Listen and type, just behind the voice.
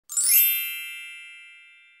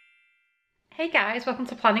Hey guys, welcome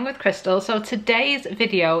to Planning with Crystal. So today's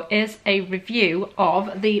video is a review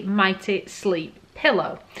of the MightySleep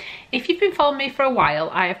pillow. If you've been following me for a while,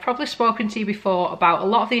 I have probably spoken to you before about a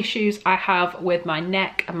lot of the issues I have with my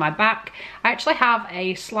neck and my back. I actually have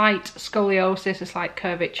a slight scoliosis, a slight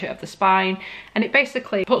curvature of the spine, and it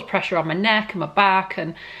basically puts pressure on my neck and my back,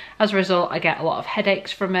 and as a result I get a lot of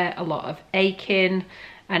headaches from it, a lot of aching,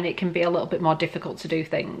 and it can be a little bit more difficult to do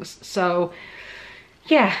things. So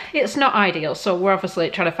yeah, it's not ideal, so we're obviously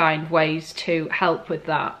trying to find ways to help with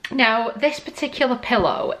that. Now, this particular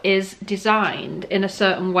pillow is designed in a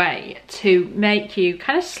certain way to make you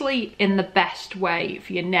kind of sleep in the best way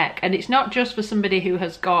for your neck, and it's not just for somebody who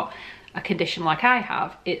has got a condition like I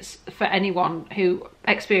have, it's for anyone who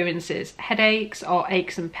experiences headaches or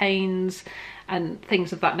aches and pains and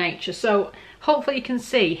things of that nature. So hopefully you can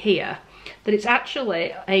see here that it's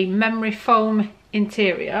actually a memory foam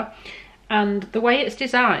interior. And the way it's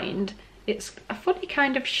designed, it's a funny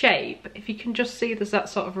kind of shape. If you can just see, there's that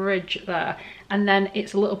sort of ridge there. And then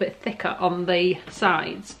it's a little bit thicker on the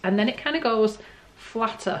sides. And then it kind of goes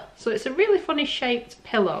flatter. So it's a really funny shaped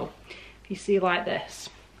pillow, if you see like this.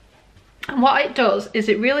 And what it does is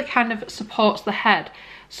it really kind of supports the head.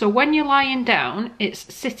 So when you're lying down,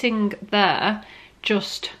 it's sitting there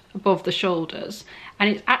just above the shoulders. And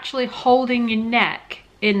it's actually holding your neck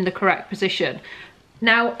in the correct position.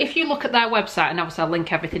 Now, if you look at their website, and obviously I'll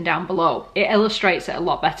link everything down below, it illustrates it a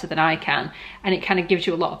lot better than I can, and it kind of gives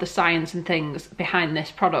you a lot of the science and things behind this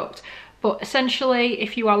product. But essentially,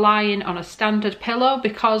 if you are lying on a standard pillow,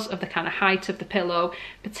 because of the kind of height of the pillow,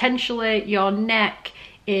 potentially your neck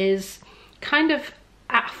is kind of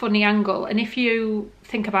at a funny angle. And if you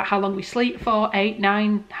think about how long we sleep for, 8,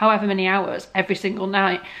 9, however many hours every single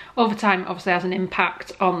night, over time obviously has an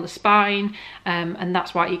impact on the spine, and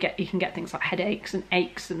that's why you can get things like headaches and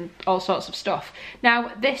aches and all sorts of stuff.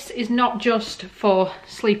 Now, this is not just for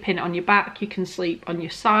sleeping on your back. You can sleep on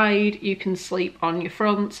your side, you can sleep on your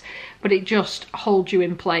front, but it just holds you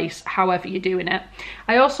in place however you're doing it.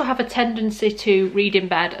 I also have a tendency to read in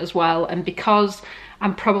bed as well, and because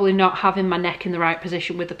I'm probably not having my neck in the right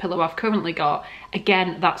position with the pillow I've currently got,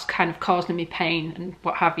 again, that's kind of causing me pain and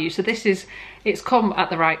what have you. So it's come at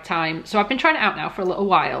the right time. So I've been trying it out now for a little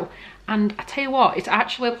while, and I tell you what, it's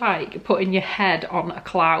actually like putting your head on a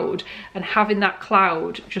cloud and having that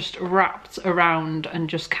cloud just wrapped around and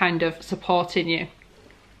just kind of supporting you.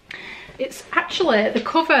 It's actually, the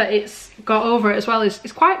cover it's got over it as well is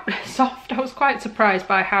quite soft. I was quite surprised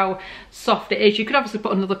by how soft it is. You could obviously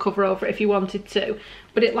put another cover over it if you wanted to,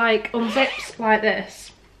 but it like unzips like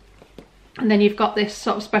this. And then you've got this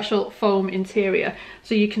sort of special foam interior,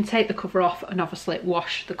 so you can take the cover off and obviously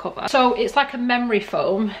wash the cover. So it's like a memory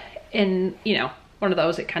foam in, you know, one of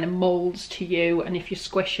those, it kind of molds to you, and if you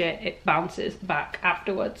squish it, it bounces back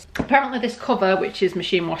afterwards. Apparently this cover, which is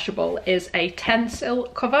machine washable, is a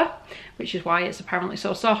Tencel cover, which is why it's apparently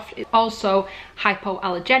so soft. It's also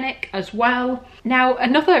hypoallergenic as well. Now,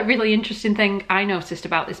 another really interesting thing I noticed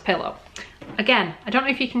about this pillow, again, I don't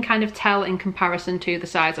know if you can kind of tell in comparison to the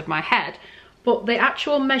size of my head, but the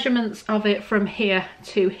actual measurements of it from here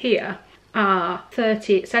to here are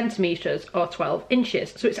 30 centimeters or 12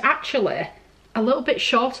 inches. So it's actually a little bit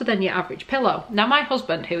shorter than your average pillow. Now, my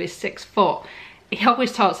husband, who is 6 foot, he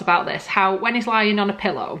always talks about this, how when he's lying on a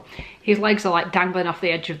pillow, his legs are like dangling off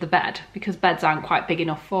the edge of the bed because beds aren't quite big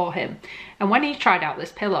enough for him. And when he tried out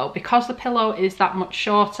this pillow, because the pillow is that much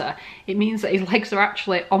shorter, it means that his legs are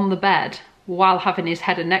actually on the bed while having his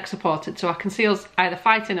head and neck supported. So I can see us either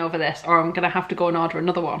fighting over this, or I'm gonna have to go and order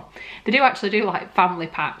another one. They do actually do like family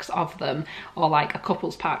packs of them, or like a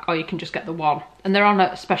couples pack, or you can just get the one. And they're on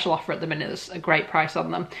a special offer at the minute. There's a great price on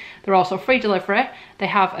them. They're also free delivery. They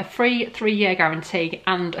have a free 3-year guarantee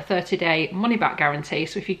and a 30-day money back guarantee.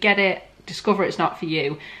 So if you get it, discover it's not for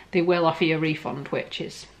you, they will offer you a refund, which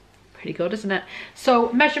is pretty good, isn't it?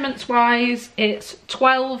 So measurements wise, it's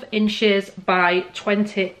 12 inches by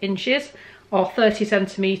 20 inches, or 30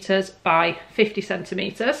 centimeters by 50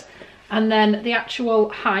 centimeters. And then the actual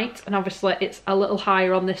height, and obviously it's a little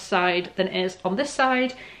higher on this side than it is on this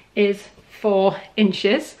side, is 4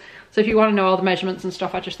 inches. So if you want to know all the measurements and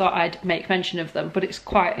stuff, I just thought I'd make mention of them, but it's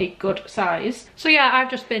quite a good size. So yeah,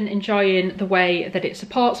 I've just been enjoying the way that it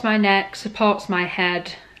supports my neck, supports my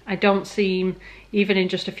head. I don't seem, even in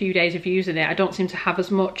just a few days of using it, I don't seem to have as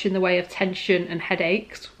much in the way of tension and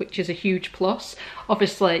headaches, which is a huge plus.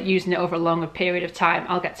 Obviously, using it over a longer period of time,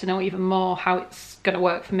 I'll get to know even more how it's going to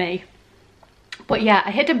work for me. But yeah,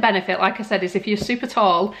 a hidden benefit, like I said, is if you're super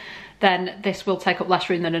tall, then this will take up less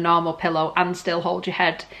room than a normal pillow and still hold your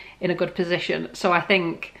head in a good position. So I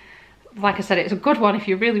think like I said, it's a good one if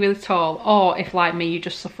you're really tall, or if like me you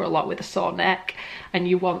just suffer a lot with a sore neck and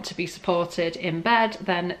you want to be supported in bed,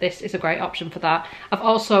 then this is a great option for that. I've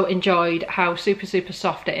also enjoyed how super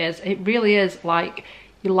soft it is. It really is like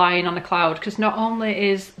you're lying on a cloud, because not only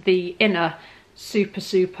is the inner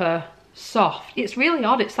super soft, it's really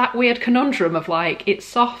odd, it's that weird conundrum of like it's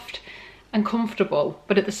soft and comfortable,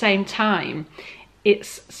 but at the same time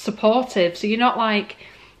it's supportive. So you're not like,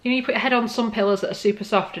 you know, you put your head on some pillows that are super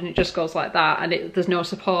soft and it just goes like that and there's no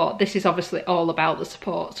support. This is obviously all about the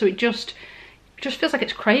support. So it just feels like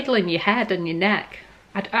it's cradling your head and your neck.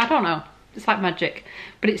 I don't know, it's like magic,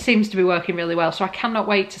 but it seems to be working really well. So I cannot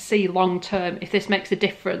wait to see long term if this makes a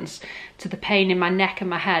difference to the pain in my neck and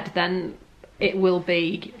my head. Then it will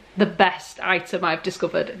be the best item I've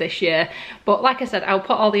discovered this year. But like I said, I'll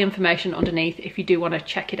put all the information underneath if you do want to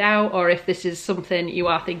check it out, or if this is something you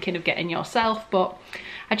are thinking of getting yourself. But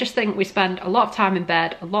I just think we spend a lot of time in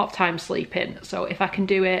bed, a lot of time sleeping. So if I can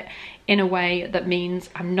do it in a way that means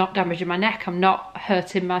I'm not damaging my neck, I'm not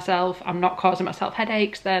hurting myself, I'm not causing myself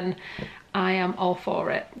headaches, then I am all for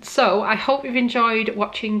it. So I hope you've enjoyed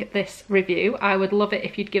watching this review. I would love it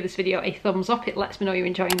if you'd give this video a thumbs up. It lets me know you're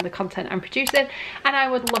enjoying the content I'm producing. And I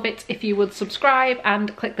would love it if you would subscribe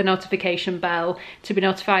and click the notification bell to be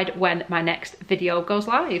notified when my next video goes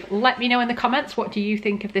live. Let me know in the comments, what do you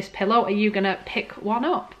think of this pillow? Are you gonna pick one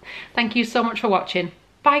up? Thank you so much for watching.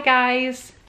 Bye guys.